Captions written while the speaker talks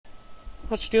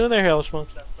What you doing there, hellish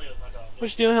monkey?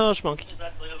 What you doing, hellish monkey?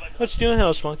 What you doing,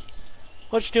 hellish monkey?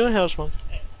 What you doing, hellish monkey?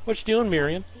 What you doing,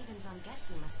 Miriam?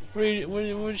 What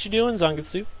you doing,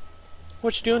 Zangetsu?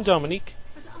 What you doing, Dominique?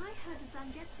 But I heard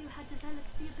Zangetsu had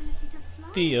developed the ability to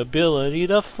fly. The ability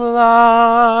to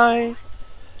fly.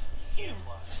 Here,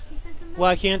 he sent a Why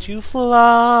message can't you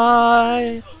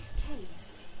fly? hot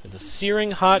caves. In the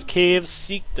searing hot caves,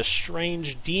 seek the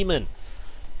strange demon.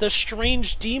 The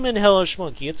strange demon, hellish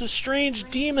monkey. It's a strange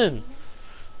demon.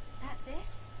 That's it?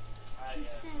 He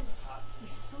says he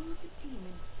saw the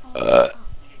demon fall up.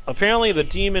 Apparently, the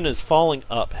demon is falling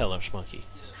up, hellish monkey.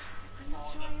 I'm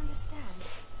not sure I understand,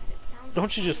 but it sounds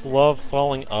Don't you like just the love demon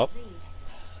falling is up? lead.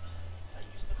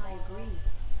 I agree.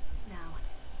 Now,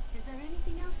 is there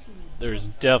anything else you need? There's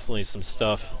definitely some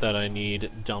stuff that I need,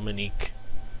 Dominique.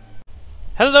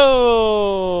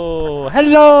 Hello!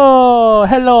 Hello!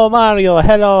 Hello, Mario!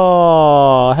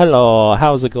 Hello!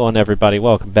 How's it going, everybody?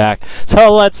 Welcome back to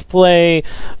Let's Play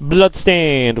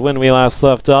Bloodstained. When we last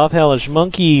left off, Hellish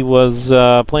Monkey was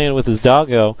playing with his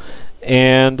doggo,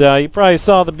 and you probably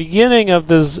saw the beginning of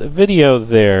this video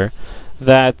there,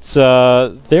 that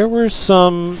there were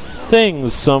some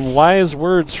things, some wise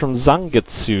words from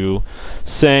Zangetsu,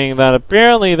 saying that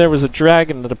apparently there was a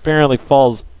dragon that apparently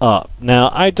falls up. Now,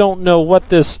 I don't know what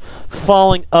this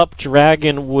falling up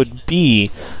dragon would be,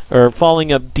 or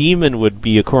falling up demon would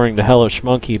be, according to Hellish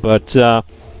Monkey, but I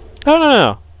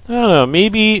don't know.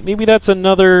 Maybe that's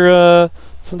another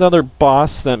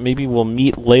boss that maybe we'll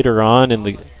meet later on in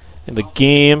the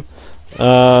game.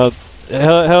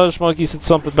 Hellish Monkey said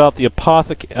something about the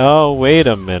apothecary. Oh, wait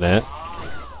a minute.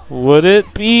 Would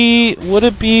it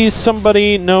be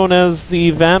somebody known as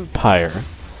the vampire?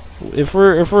 If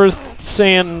we're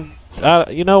saying,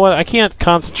 you know what? I can't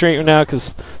concentrate right now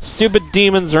because stupid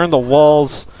demons are in the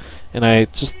walls, and I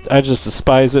just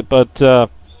despise it. But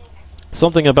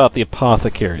something about the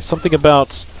apothecary. Something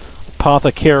about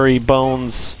apothecary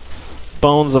bones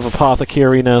of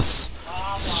apothecariness.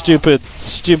 Stupid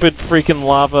freaking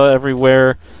lava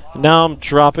everywhere. Now I'm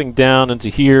dropping down into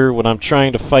here when I'm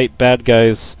trying to fight bad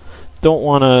guys. Don't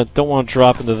wanna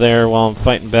drop into there while I'm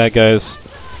fighting bad guys.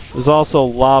 There's also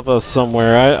lava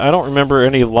somewhere. I don't remember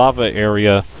any lava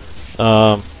area.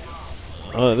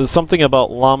 There's something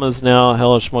about llamas now.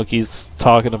 Hellish Monkey's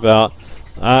talking about.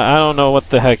 I don't know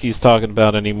what the heck he's talking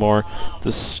about anymore.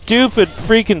 The stupid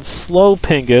freaking slow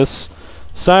Pingus.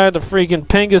 Side of freaking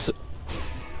Pingus.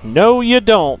 No, you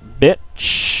don't,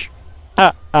 bitch.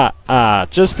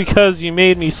 Just because you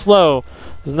made me slow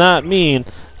does not mean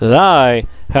that I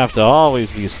have to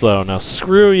always be slow. Now,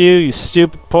 screw you, you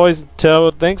stupid poison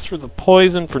toad. Thanks for the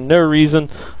poison for no reason.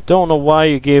 Don't know why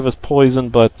you gave us poison,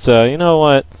 but you know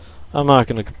what? I'm not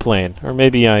going to complain. Or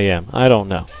maybe I am. I don't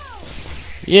know.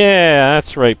 Yeah,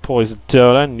 that's right, poison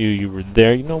toad. I knew you were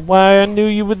there. You know why I knew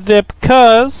you were there?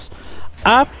 Because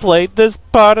I played this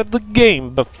part of the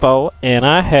game before, and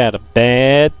I had a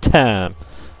bad time.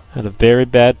 I had a very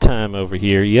bad time over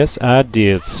here. Yes, I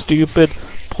did. Stupid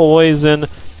poison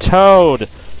toad.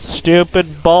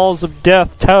 Stupid balls of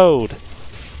death toad.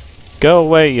 Go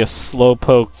away, you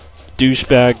slowpoke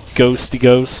douchebag ghosty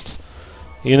ghost.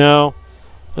 You know,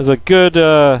 there's a good,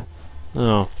 oh.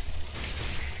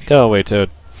 Go away, toad.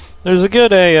 There's a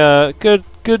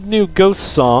good new Ghost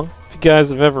song. If you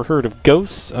guys have ever heard of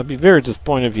Ghost, I'd be very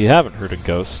disappointed if you haven't heard of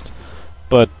Ghost.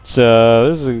 But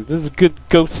this is a good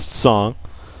Ghost song.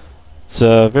 It's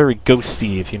very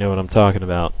ghosty, if you know what I'm talking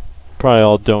about. Probably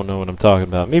all don't know what I'm talking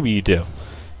about. Maybe you do.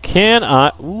 Can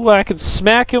I? Ooh, I can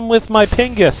smack him with my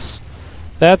Pingus.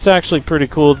 That's actually pretty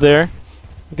cool there.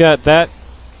 We got that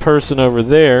person over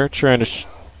there trying to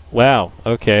wow,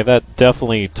 okay, that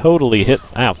definitely totally hit.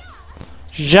 Ow.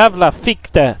 Javla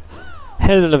fikta.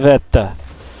 Helvete.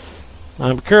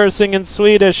 I'm cursing in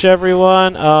Swedish,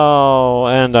 everyone. Oh,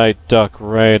 and I duck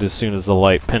right as soon as the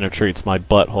light penetrates my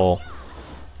butthole.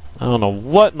 I don't know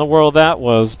what in the world that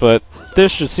was, but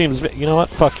this just seems... You know what?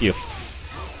 Fuck you.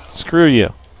 Screw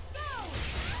you.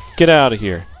 Get out of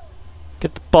here.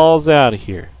 Get the balls out of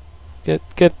here. Get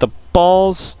the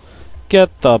balls...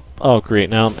 Get the... Oh,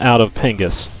 great. Now I'm out of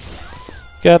Pingus.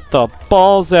 Get the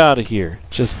balls out of here.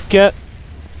 Just get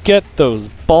those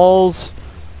balls.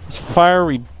 Those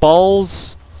fiery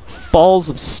balls. Balls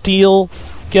of steel.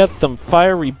 Get them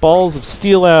fiery balls of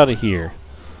steel out of here.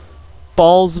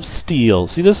 Balls of steel.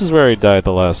 See, this is where I died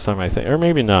the last time, I think. Or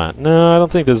maybe not. No, I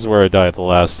don't think this is where I died the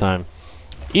last time.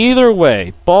 Either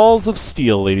way, balls of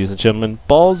steel, ladies and gentlemen.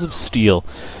 Balls of steel.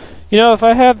 You know, if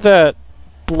I had that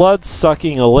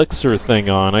blood-sucking elixir thing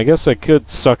on, I guess I could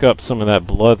suck up some of that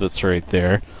blood that's right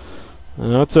there.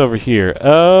 What's over here?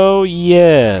 Oh,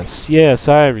 yes. Yes,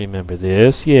 I remember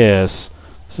this. Yes.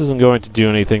 This isn't going to do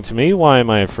anything to me. Why am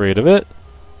I afraid of it?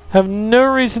 Have no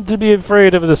reason to be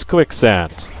afraid of this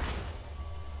quicksand.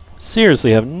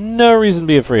 Seriously, have no reason to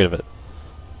be afraid of it.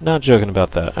 Not joking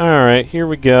about that. Alright, here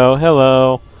we go.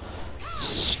 Hello.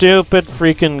 Stupid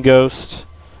freaking ghost.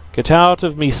 Get out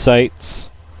of me sights.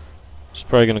 She's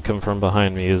probably gonna come from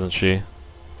behind me, isn't she?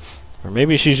 Or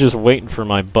maybe she's just waiting for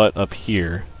my butt up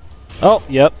here. Oh,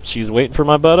 yep, she's waiting for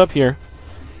my butt up here.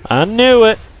 I knew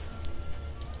it!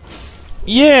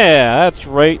 Yeah, that's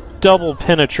right. Double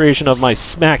penetration of my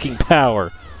smacking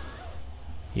power.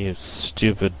 You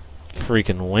stupid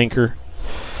freaking wanker.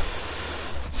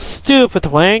 Stupid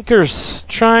wankers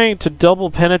trying to double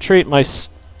penetrate my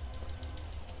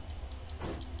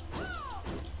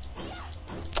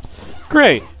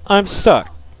Great, I'm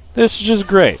stuck. This is just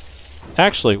great.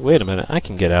 Actually, wait a minute, I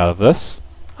can get out of this.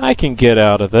 I can get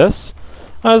out of this.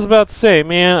 I was about to say,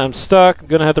 man, I'm stuck. I'm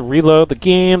gonna have to reload the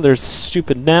game. There's a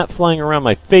stupid gnat flying around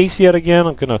my face yet again.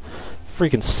 I'm gonna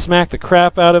freaking smack the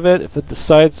crap out of it if it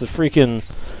decides to freaking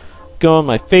go on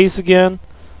my face again.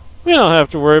 We don't have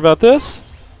to worry about this.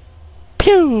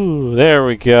 Pew! There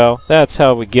we go. That's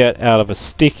how we get out of a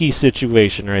sticky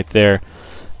situation right there.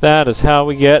 That is how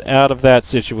we get out of that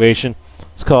situation.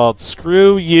 It's called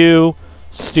screw you,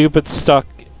 stupid stuck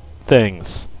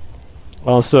things.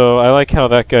 Also, I like how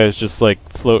that guy is just like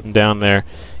floating down there.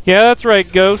 Yeah, that's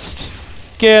right, Ghost.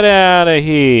 Get out of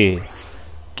here.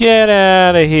 Get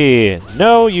out of here.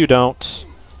 No, you don't.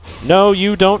 No,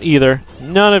 you don't either.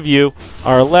 None of you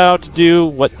are allowed to do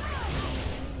what...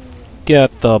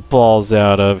 Get the balls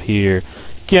out of here.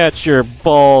 Get your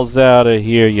balls out of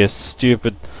here, you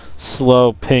stupid,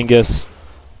 slow pingus.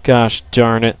 Gosh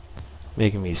darn it.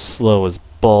 Making me slow as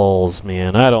balls,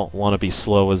 man. I don't want to be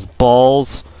slow as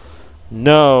balls.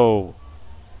 No.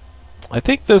 I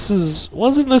think this is...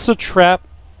 Wasn't this a trap?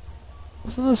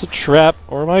 Wasn't this a trap?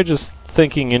 Or am I just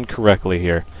thinking incorrectly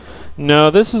here?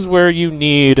 No, this is where you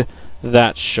need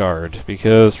that shard.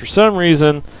 Because for some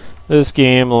reason, this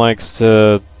game likes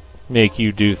to make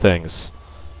you do things.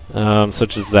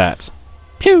 Such as that.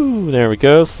 Pew! There we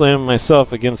go. Slamming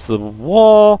myself against the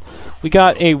wall. We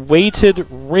got a weighted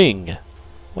ring.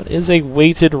 What is a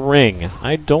weighted ring?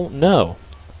 I don't know.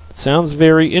 It sounds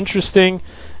very interesting,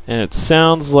 and it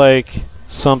sounds like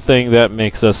something that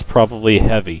makes us probably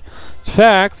heavy. In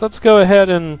fact, let's go ahead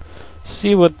and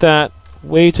see what that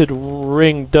weighted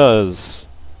ring does.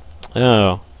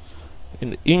 Oh.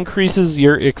 It increases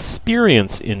your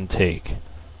experience intake.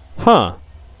 Huh.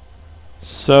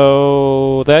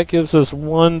 So that gives us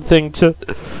one thing to...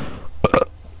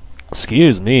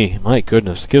 Excuse me, my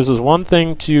goodness. It gives us one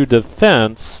thing to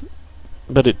defense,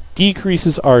 but it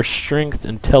decreases our strength,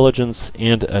 intelligence,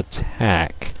 and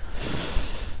attack.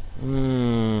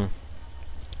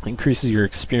 Increases your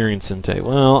experience intake.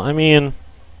 Well, I mean,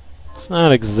 it's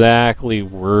not exactly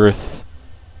worth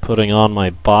putting on my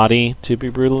body, to be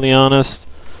brutally honest.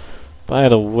 By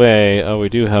the way, oh, we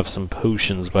do have some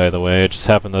potions, by the way. I just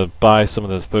happened to buy some of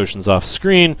those potions off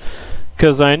screen,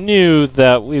 because I knew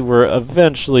that we were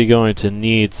eventually going to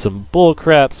need some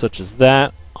bullcrap such as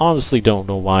that. Honestly, don't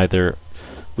know why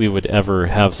we would ever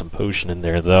have some potion in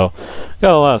there, though.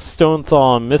 Got a lot of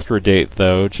Stonethal and Mithridate,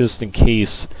 though, just in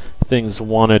case things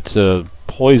wanted to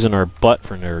poison our butt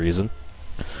for no reason.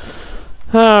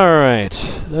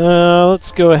 Alright,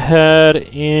 let's go ahead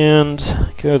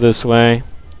and go this way.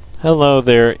 Hello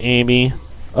there, Amy.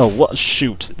 Oh, what?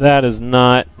 Shoot. That is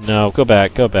not... No, go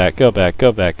back, go back, go back,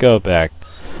 go back, go back.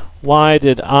 Why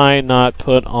did I not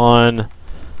put on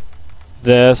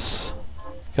this?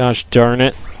 Gosh darn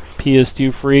it.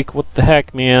 PS2 freak. What the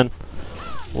heck, man?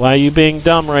 Why are you being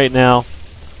dumb right now?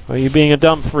 Why are you being a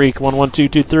dumb freak?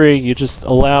 11223. You just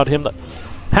allowed him to...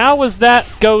 How was that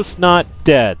ghost not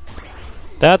dead?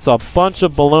 That's a bunch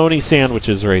of bologna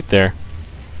sandwiches right there.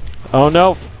 Oh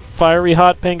no. Fiery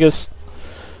hot pingus.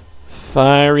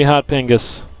 Fiery hot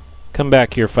pingus. Come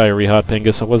back here, fiery hot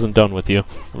pingus. I wasn't done with you.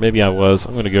 Or maybe I was.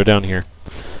 I'm going to go down here.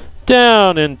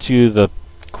 Down into the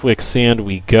quicksand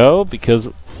we go, because...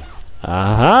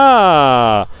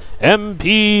 Aha!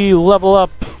 MP level up!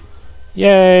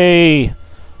 Yay!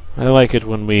 I like it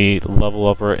when we level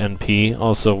up our NP.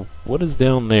 Also, what is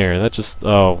down there? That just...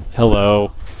 Oh,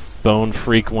 hello. Bone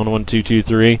Freak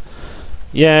 11223.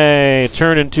 Yay!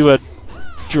 Turn into a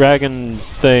dragon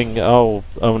thing. Oh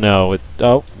no.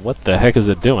 Oh, what the heck is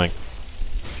it doing?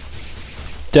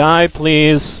 Die,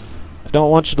 please. I don't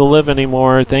want you to live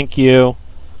anymore. Thank you.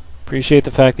 Appreciate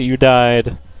the fact that you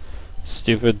died.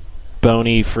 Stupid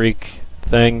bony freak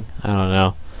thing. I don't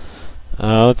know.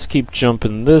 Let's keep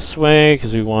jumping this way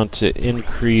because we want to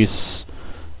increase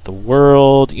the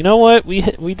world. You know what?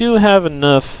 We do have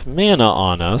enough mana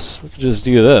on us. We could just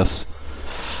do this.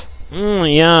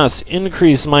 Yes,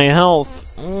 increase my health.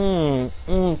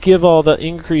 Give all the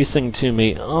increasing to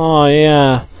me. Oh,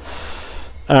 yeah.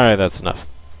 Alright, that's enough.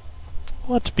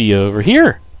 What be over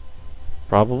here?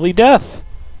 Probably death.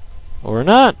 Or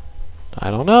not.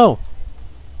 I don't know.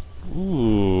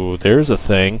 Ooh, there's a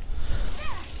thing.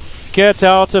 Get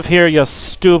out of here, you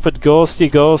stupid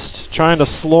ghosty ghost. Trying to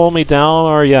slow me down,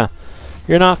 are ya?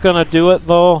 You're not gonna do it,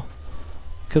 though?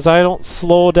 'Cause I don't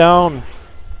slow down.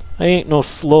 I ain't no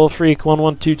slow freak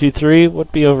 11223.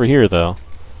 What be over here, though?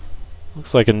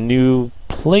 Looks like a new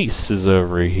place is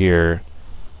over here.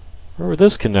 Where would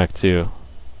this connect to?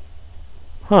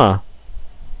 Huh.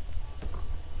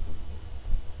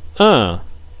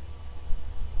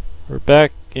 We're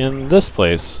back in this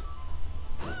place.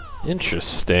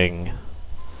 Interesting.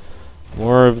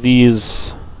 More of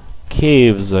these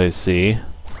caves, I see.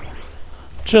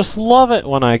 Just love it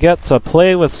when I get to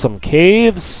play with some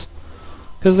caves.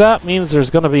 'Cause that means there's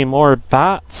gonna be more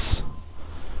bats.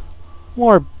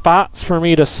 More bats for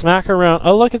me to smack around.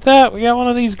 Oh, look at that! We got one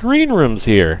of these green rooms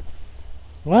here.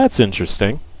 Well, that's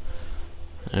interesting.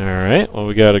 Alright, well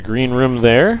we got a green room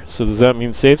there. So does that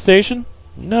mean save station?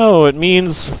 No, it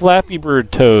means Flappy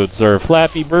Bird Toads, or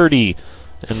Flappy Birdie,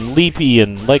 and Leapy,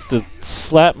 and like to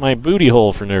slap my booty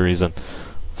hole for no reason.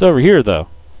 It's over here, though.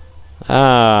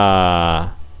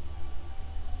 Ah.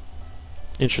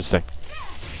 Interesting.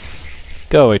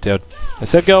 Go away, Toad. I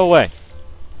said go away.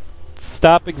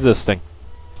 Stop existing.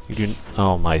 You do.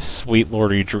 Oh, my sweet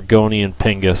lordy Dragonian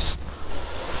Pingus.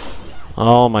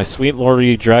 Oh, my sweet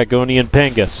lordy Dragonian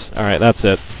Pingus. Alright, that's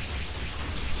it.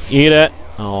 Eat it.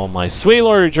 Oh, my sweet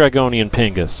lordy Dragonian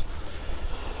Pingus.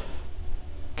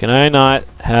 Can I not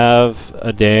have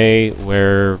a day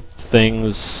where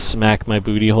things smack my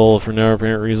booty hole for no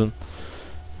apparent reason?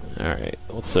 Alright,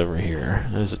 what's over here?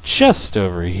 There's a chest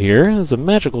over here. There's a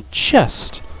magical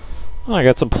chest. Oh, I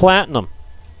got some platinum.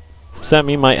 Does that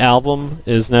mean my album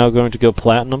is now going to go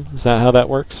platinum? Is that how that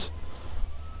works?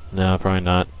 No, probably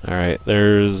not. Alright,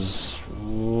 there's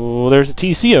a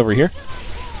TC over here.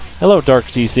 Hello, Dark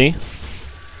TC.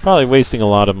 Probably wasting a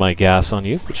lot of my gas on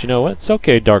you, but you know what? It's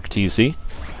okay, Dark TC.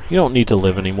 You don't need to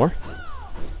live anymore.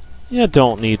 You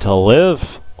don't need to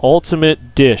live.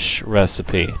 Ultimate dish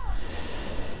recipe.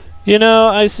 You know,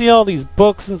 I see all these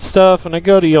books and stuff, and I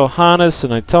go to Johannes,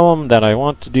 and I tell him that I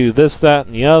want to do this, that,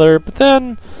 and the other, but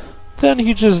then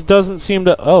he just doesn't seem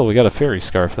to... Oh, we got a fairy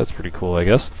scarf. That's pretty cool, I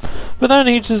guess. But then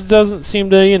he just doesn't seem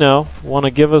to, you know, want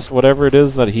to give us whatever it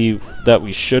is that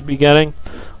we should be getting.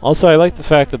 Also, I like the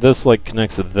fact that this, like,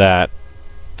 connects to that.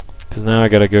 Because now I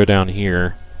gotta go down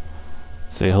here.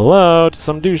 Say hello to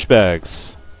some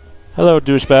douchebags. Hello,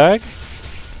 douchebag.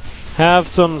 Have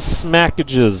some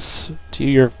smackages to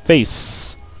your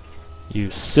face,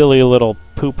 you silly little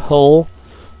poop hole.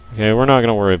 Okay, we're not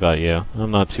gonna worry about you.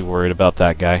 I'm not too worried about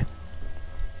that guy.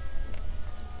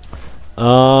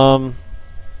 Alright,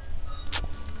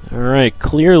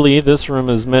 clearly this room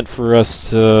is meant for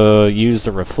us to use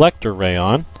the reflector ray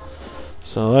on.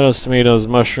 So let us tomatoes,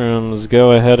 mushrooms,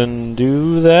 go ahead and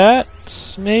do that,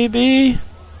 maybe?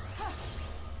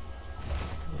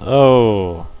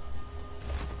 Oh.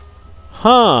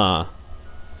 Huh.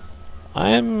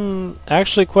 I'm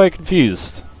actually quite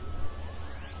confused.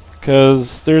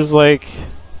 Because there's like...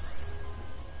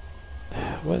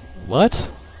 What? What?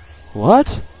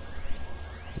 What?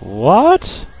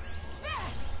 What?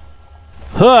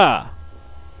 Huh!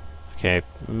 Okay,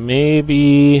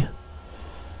 maybe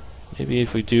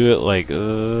if we do it like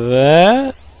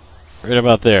that, right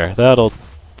about there, that'll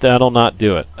not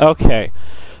do it. Okay,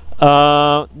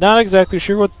 not exactly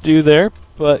sure what to do there,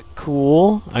 but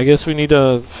cool. I guess we need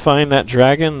to find that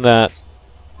dragon that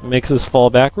makes us fall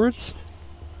backwards.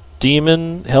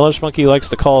 Demon. Hellish Monkey likes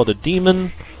to call it a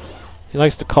demon. He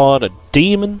likes to call it a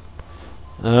demon.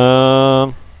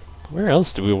 Where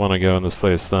else do we want to go in this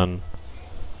place then?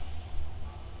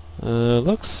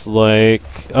 Looks like...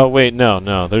 Oh, wait,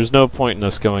 no. There's no point in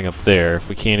us going up there if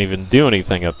we can't even do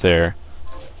anything up there.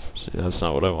 See, that's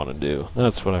not what I want to do.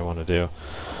 That's what I want to do.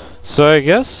 So I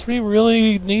guess we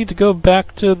really need to go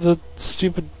back to the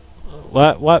stupid...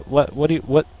 What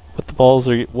the balls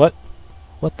are you... What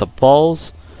the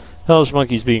balls? Hellish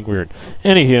Monkey's being weird.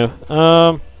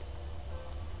 Anywho,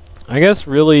 I guess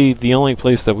really the only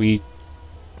place that we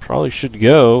probably should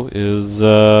go is,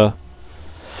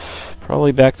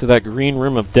 probably back to that green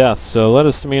room of death. So let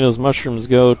us tomatoes mushrooms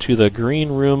go to the green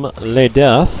room le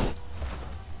death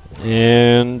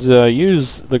and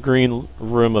use the green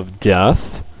room of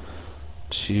death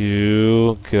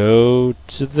to go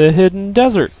to the hidden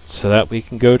desert so that we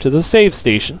can go to the save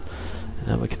station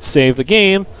and we can save the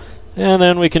game and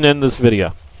then we can end this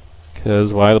video.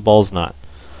 Because why the balls not?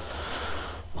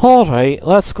 Alright,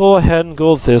 let's go ahead and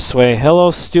go this way.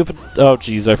 Hello, stupid... Oh,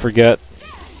 jeez, I forget.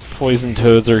 Poison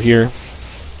toads are here.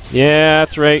 Yeah,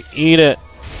 that's right. Eat it.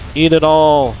 Eat it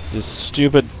all. You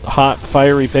stupid, hot,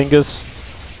 fiery pingus.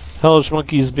 Hellish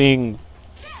Monkey's being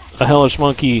a hellish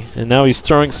monkey, and now he's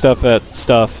throwing stuff at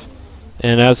stuff.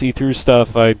 And as he threw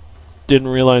stuff, I didn't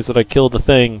realize that I killed the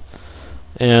thing.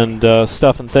 And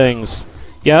stuff and things.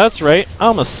 Yeah, that's right.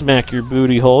 I'm gonna smack your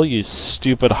booty hole, you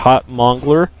stupid hot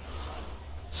mongler.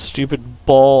 Stupid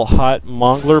ball hot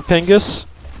mongler pingus.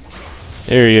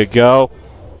 There you go.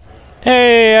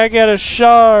 Hey, I got a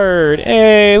shard.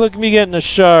 Hey, look at me getting a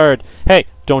shard. Hey,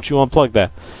 don't you unplug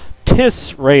that.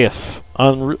 Tis Raif.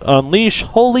 Unleash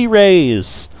holy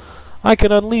rays. I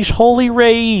can unleash holy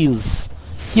rays.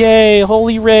 Yay,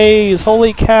 holy rays.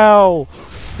 Holy cow.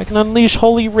 I can unleash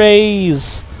holy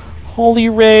rays. Holy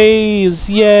rays.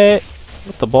 Yay.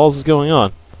 What the balls is going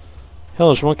on?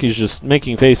 Hellish Monkey's just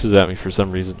making faces at me for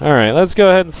some reason. Alright, let's go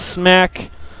ahead and smack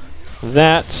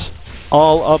that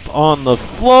all up on the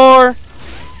floor.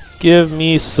 Give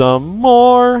me some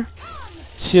more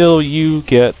till you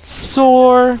get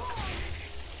sore.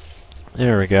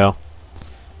 There we go.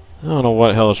 I don't know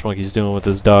what Hellish Monkey's doing with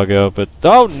this doggo, but...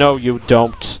 Oh, no, you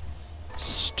don't.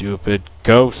 Stupid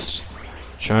ghost.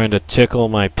 Trying to tickle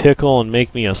my pickle and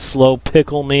make me a slow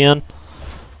pickle man.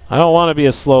 I don't want to be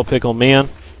a slow pickle man.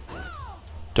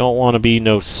 Don't want to be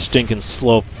no stinking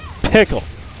slow pickle.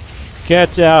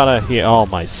 Get out of here. Oh,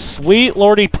 my sweet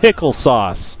lordy pickle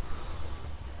sauce.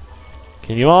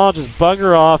 Can you all just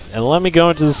bugger off and let me go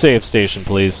into the save station,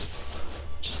 please?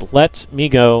 Just let me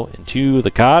go into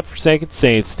the godforsaken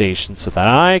save station so that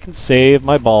I can save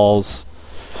my balls.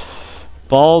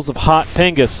 Balls of hot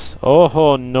pingus.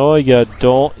 Oh, no, you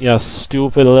don't, you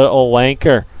stupid little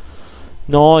wanker.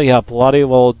 No, you bloody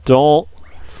well don't.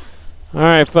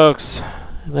 Alright, folks.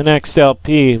 The next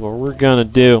LP, what we're gonna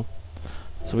do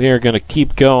is we are gonna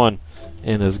keep going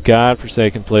in this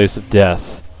godforsaken place of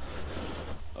death.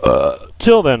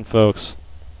 Till then, folks,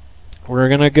 we're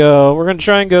gonna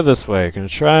try and go this way. We're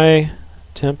gonna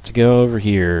attempt to go over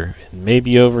here, and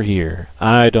maybe over here.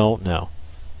 I don't know.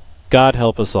 God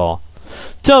help us all.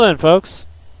 Till then, folks.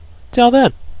 Till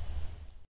then.